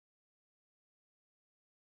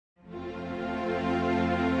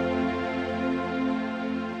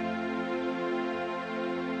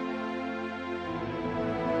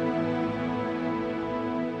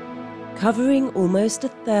Covering almost a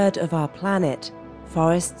third of our planet,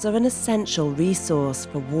 forests are an essential resource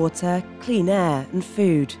for water, clean air and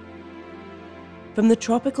food. From the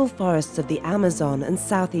tropical forests of the Amazon and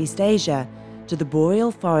Southeast Asia to the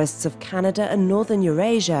boreal forests of Canada and northern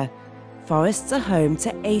Eurasia, forests are home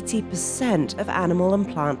to 80% of animal and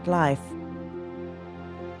plant life.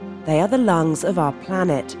 They are the lungs of our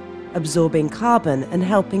planet, absorbing carbon and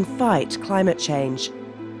helping fight climate change.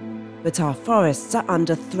 But our forests are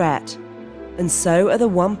under threat, and so are the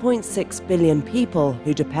 1.6 billion people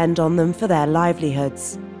who depend on them for their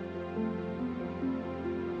livelihoods.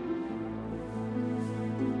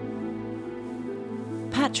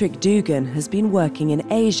 Patrick Dugan has been working in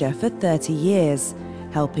Asia for 30 years,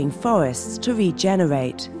 helping forests to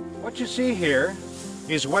regenerate. What you see here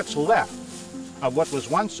is what's left of what was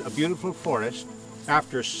once a beautiful forest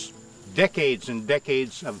after decades and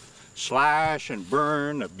decades of slash and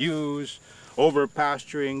burn, abuse,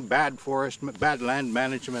 overpasturing, bad forest, bad land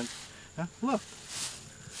management. Look,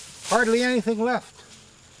 hardly anything left.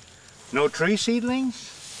 No tree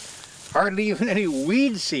seedlings, hardly even any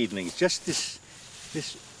weed seedlings, just this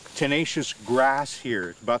tenacious grass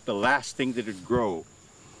here, about the last thing that would grow.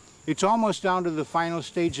 It's almost down to the final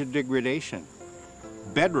stage of degradation,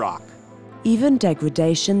 bedrock. Even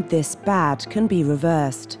degradation this bad can be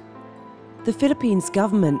reversed. The Philippines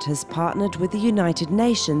government has partnered with the United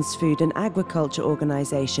Nations Food and Agriculture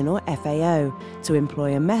Organization, or FAO, to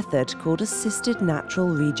employ a method called Assisted Natural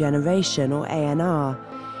Regeneration, or ANR,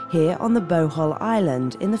 here on the Bohol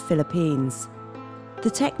Island in the Philippines. The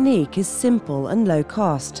technique is simple and low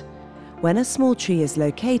cost. When a small tree is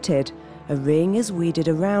located, a ring is weeded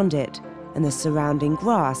around it, and the surrounding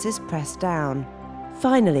grass is pressed down.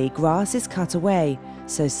 Finally, grass is cut away,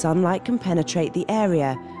 so sunlight can penetrate the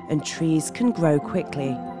area and trees can grow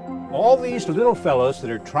quickly. All these little fellows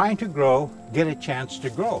that are trying to grow get a chance to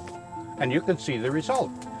grow, and you can see the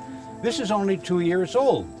result. This is only 2 years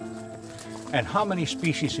old. And how many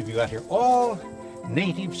species have you got here? All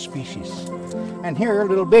native species. And here are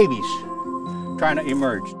little babies trying to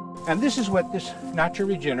emerge. And this is what this natural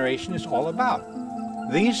regeneration is all about.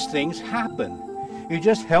 These things happen. You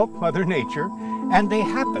just help Mother Nature and they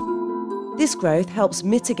happen. This growth helps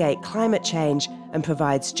mitigate climate change and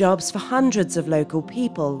provides jobs for hundreds of local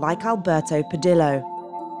people like Alberto Padillo.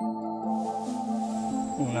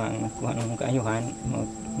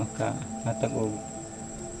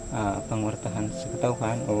 Pangwartahan sa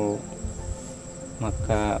katauhan o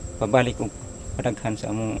makapabalik og padaghan sa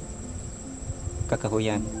among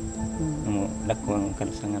kakahuyan amo dakwang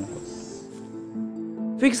kalasangan ko.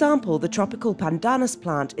 For example, the tropical pandanus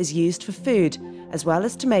plant is used for food, as well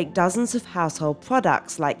as to make dozens of household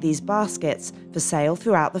products like these baskets for sale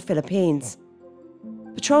throughout the Philippines.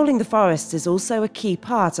 Patrolling the forests is also a key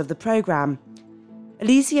part of the program.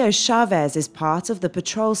 Eliseo Chavez is part of the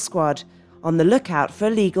patrol squad, on the lookout for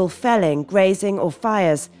illegal felling, grazing or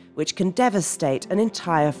fires, which can devastate an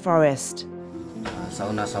entire forest. Sa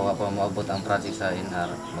una sa wa pa moabot ang project sa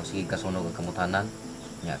INR, magsigig kasunog ang kamutanan.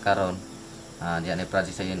 Nya karon, diyan ay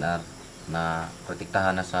project sa INR na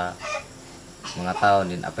protektahan na sa mga tao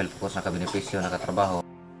din apel fokus na kabenepisyo na katrabaho.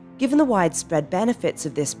 Given the widespread benefits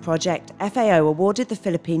of this project, FAO awarded the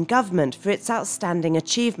Philippine government for its outstanding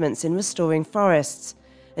achievements in restoring forests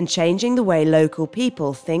and changing the way local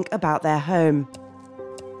people think about their home.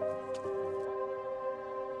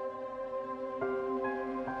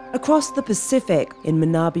 Across the Pacific, in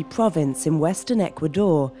Manabi province in western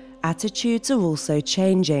Ecuador, attitudes are also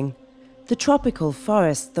changing. The tropical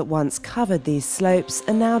forests that once covered these slopes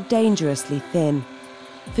are now dangerously thin.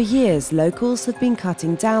 For years, locals have been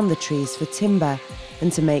cutting down the trees for timber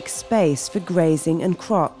and to make space for grazing and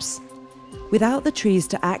crops. Without the trees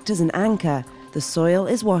to act as an anchor, the soil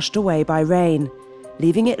is washed away by rain,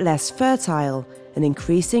 leaving it less fertile and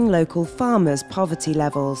increasing local farmers' poverty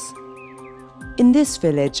levels. In this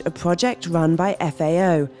village, a project run by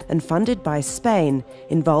FAO and funded by Spain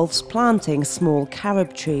involves planting small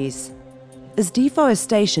carob trees. As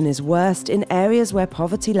deforestation is worst in areas where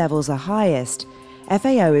poverty levels are highest,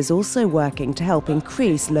 FAO is also working to help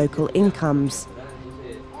increase local incomes.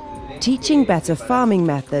 Teaching better farming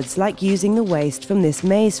methods like using the waste from this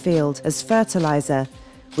maize field as fertilizer,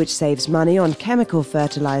 which saves money on chemical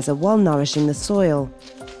fertilizer while nourishing the soil.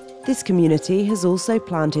 This community has also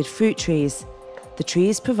planted fruit trees. The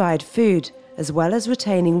trees provide food as well as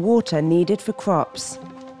retaining water needed for crops.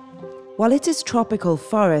 While it is tropical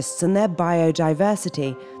forests and their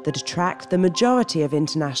biodiversity that attract the majority of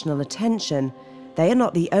international attention, they are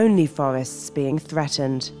not the only forests being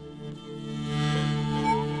threatened.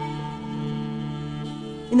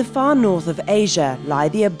 In the far north of Asia lie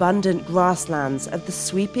the abundant grasslands of the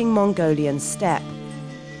sweeping Mongolian steppe.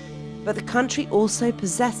 But the country also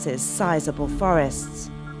possesses sizable forests.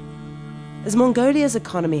 As Mongolia's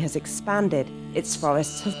economy has expanded, its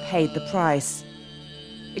forests have paid the price.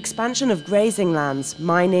 Expansion of grazing lands,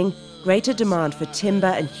 mining, greater demand for timber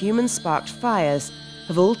and human-sparked fires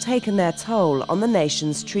have all taken their toll on the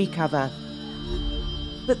nation's tree cover.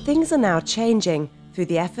 But things are now changing through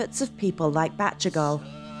the efforts of people like Batchagol.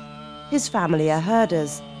 His family are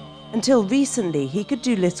herders. Until recently, he could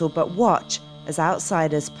do little but watch as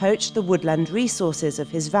outsiders poached the woodland resources of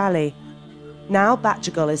his valley. Now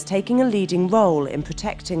Batchagol is taking a leading role in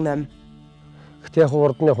protecting them.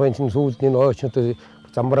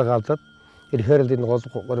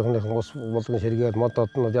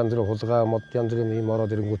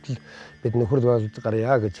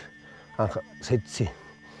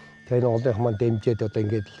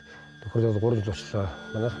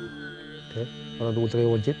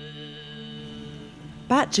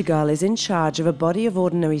 Batchagol is in charge of a body of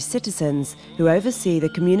ordinary citizens who oversee the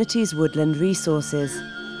community's woodland resources.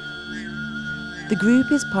 The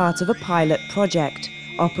group is part of a pilot project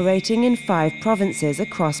operating in 5 provinces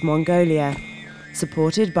across Mongolia,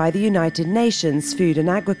 supported by the United Nations Food and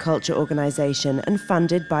Agriculture Organization and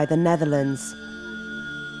funded by the Netherlands.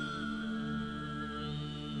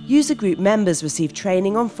 User group members receive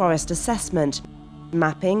training on forest assessment,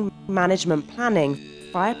 mapping, management planning,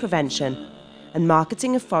 fire prevention, and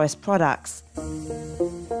marketing of forest products.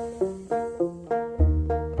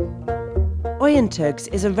 Oyentugs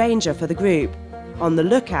is a ranger for the group, on the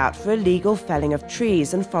lookout for illegal felling of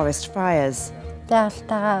trees and forest fires.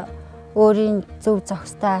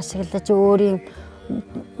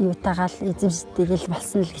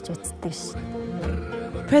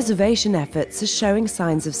 Preservation efforts are showing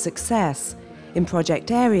signs of success. In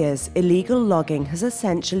project areas, illegal logging has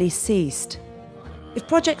essentially ceased. If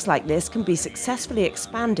projects like this can be successfully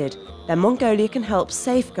expanded, then Mongolia can help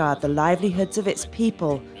safeguard the livelihoods of its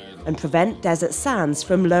people and prevent desert sands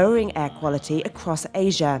from lowering air quality across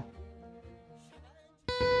Asia.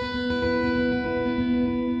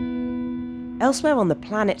 Elsewhere on the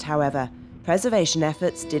planet, however, preservation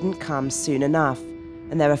efforts didn't come soon enough,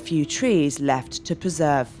 and there are few trees left to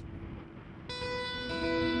preserve.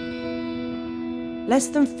 Less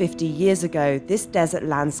than 50 years ago, this desert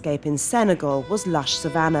landscape in Senegal was lush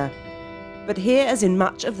savanna. But here, as in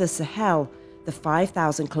much of the Sahel, the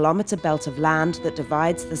 5,000-kilometre belt of land that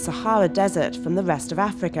divides the Sahara Desert from the rest of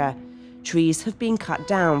Africa, trees have been cut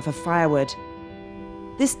down for firewood.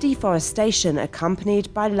 This deforestation,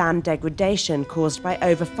 accompanied by land degradation caused by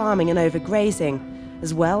over-farming and overgrazing,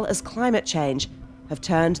 as well as climate change, have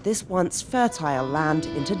turned this once fertile land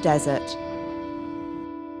into desert.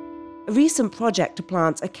 A recent project to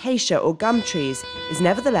plant acacia or gum trees is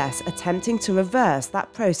nevertheless attempting to reverse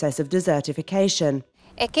that process of desertification.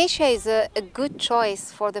 Acacia is a good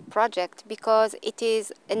choice for the project because it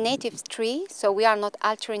is a native tree, so we are not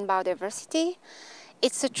altering biodiversity.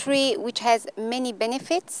 It's a tree which has many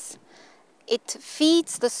benefits. It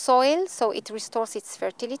feeds the soil, so it restores its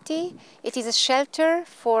fertility. It is a shelter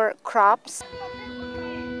for crops.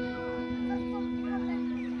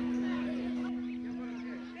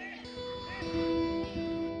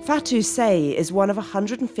 Fatou Sey is one of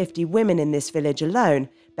 150 women in this village alone,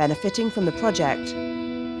 benefiting from the project.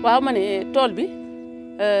 waaw ma ne tool bi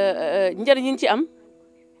njëriñ yi ñu ci am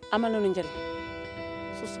amal nañu njëriñ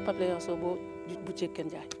suuf su pable yoo soo boo bu cekkeen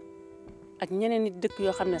jaay ak ñeneen nit dëkk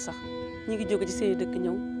yoo xam ne sax ñi ngi jóge ci seen dëkk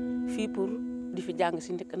ñëw fii pour di fi jàng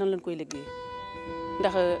si ndëkk nan lañ koy liggéey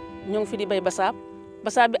ndax ñoo ngi fi di bay basaab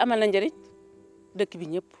bi amal na njëriñ dëkk bi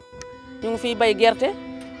ñëpp ñu ngi fi bay gerte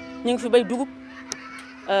ñu ngi fi bay dugub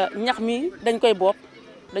ñax mi dañ koy bopp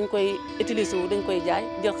dañ koy utiliser wu dañ koy jaay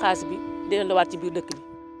jël xaalis bi delluwaat ci biir dëkk bi.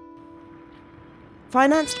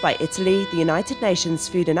 Financed by Italy, the United Nations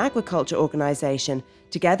Food and Agriculture Organization,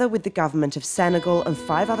 together with the government of Senegal and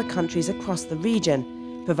 5 other countries across the region,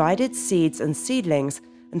 provided seeds and seedlings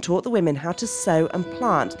and taught the women how to sow and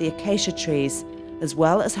plant the acacia trees, as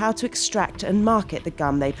well as how to extract and market the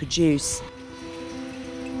gum they produce.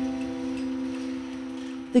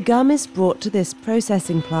 The gum is brought to this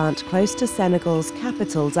processing plant close to Senegal's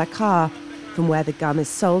capital, Dakar, from where the gum is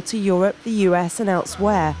sold to Europe, the US and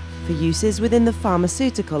elsewhere for uses within the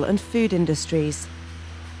pharmaceutical and food industries.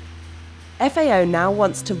 FAO now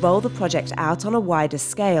wants to roll the project out on a wider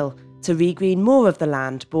scale to regreen more of the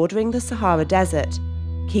land bordering the Sahara Desert,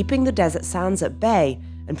 keeping the desert sands at bay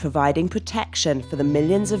and providing protection for the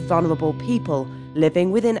millions of vulnerable people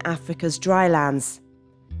living within Africa's drylands.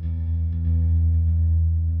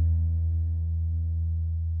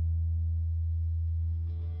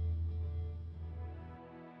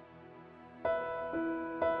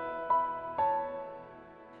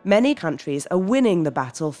 Many countries are winning the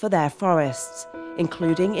battle for their forests,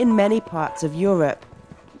 including in many parts of Europe.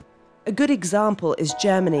 A good example is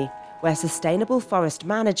Germany, where sustainable forest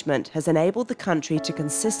management has enabled the country to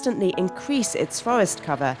consistently increase its forest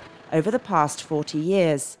cover over the past 40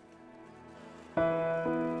 years.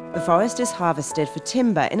 The forest is harvested for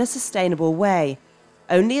timber in a sustainable way.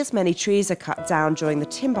 Only as many trees are cut down during the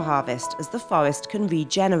timber harvest as the forest can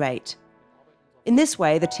regenerate. In this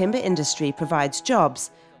way, the timber industry provides jobs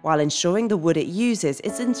while ensuring the wood it uses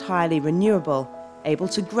is entirely renewable, able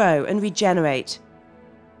to grow and regenerate.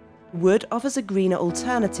 Wood offers a greener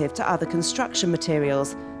alternative to other construction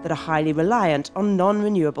materials that are highly reliant on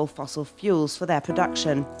non-renewable fossil fuels for their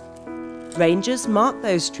production. Rangers mark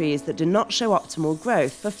those trees that do not show optimal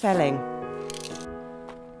growth for felling.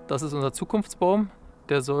 Das ist unser Zukunftsbaum.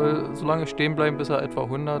 Der soll so lange stehen bleiben, bis er etwa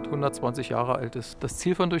 120 Jahre alt ist. Das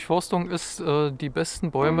Ziel von Durchforstung ist, die besten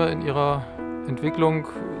Bäume in ihrer Entwicklung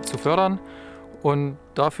zu fördern und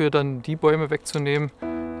dafür dann die Bäume wegzunehmen,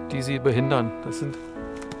 die sie behindern. Das sind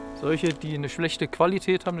solche, die eine schlechte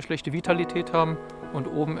Qualität haben, eine schlechte Vitalität haben und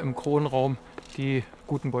oben im Kronenraum die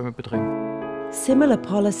guten Bäume bedrängen. Similar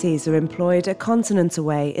policies are employed a continent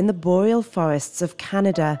away in the boreal forests of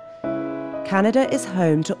Canada. Canada is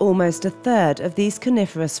home to almost a third of these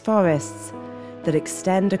coniferous forests that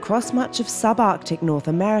extend across much of subarctic North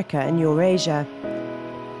America and Eurasia.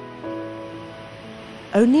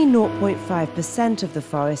 Only 0.5% of the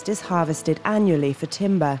forest is harvested annually for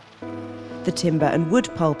timber. The timber and wood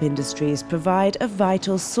pulp industries provide a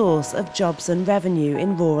vital source of jobs and revenue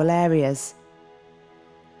in rural areas.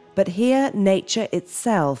 But here, nature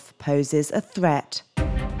itself poses a threat.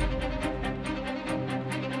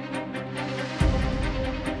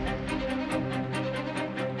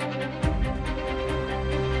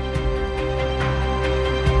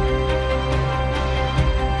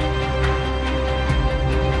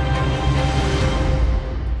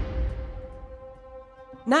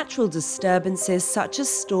 Natural disturbances such as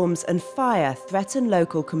storms and fire threaten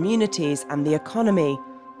local communities and the economy.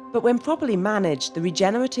 But when properly managed, the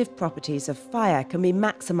regenerative properties of fire can be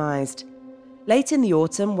maximised. Late in the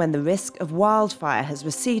autumn, when the risk of wildfire has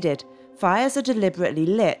receded, fires are deliberately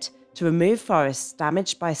lit to remove forests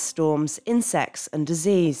damaged by storms, insects and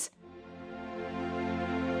disease.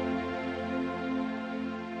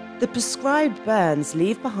 The prescribed burns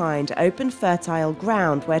leave behind open, fertile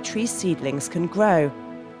ground where tree seedlings can grow,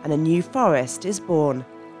 and a new forest is born.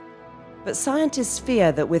 But scientists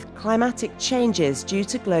fear that with climatic changes due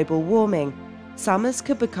to global warming, summers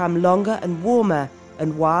could become longer and warmer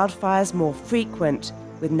and wildfires more frequent,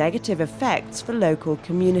 with negative effects for local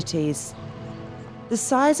communities. The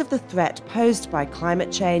size of the threat posed by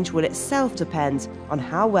climate change will itself depend on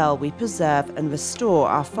how well we preserve and restore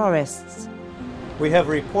our forests. We have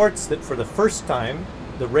reports that for the first time,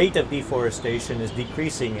 the rate of deforestation is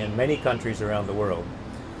decreasing in many countries around the world.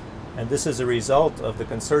 And this is a result of the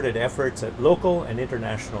concerted efforts at local and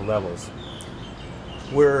international levels.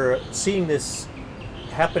 We're seeing this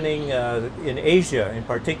happening in Asia in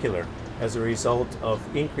particular as a result of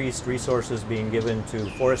increased resources being given to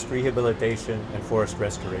forest rehabilitation and forest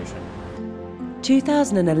restoration.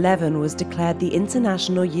 2011 was declared the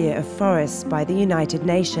International Year of Forests by the United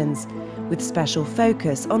Nations, with special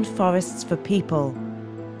focus on forests for people.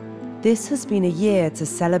 This has been a year to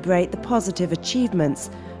celebrate the positive achievements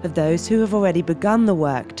of those who have already begun the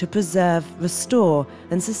work to preserve, restore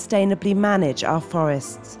and sustainably manage our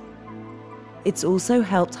forests. It's also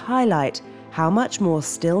helped highlight how much more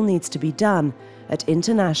still needs to be done at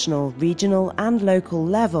international, regional and local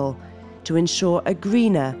level to ensure a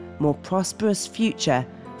greener, more prosperous future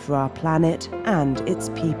for our planet and its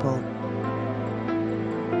people.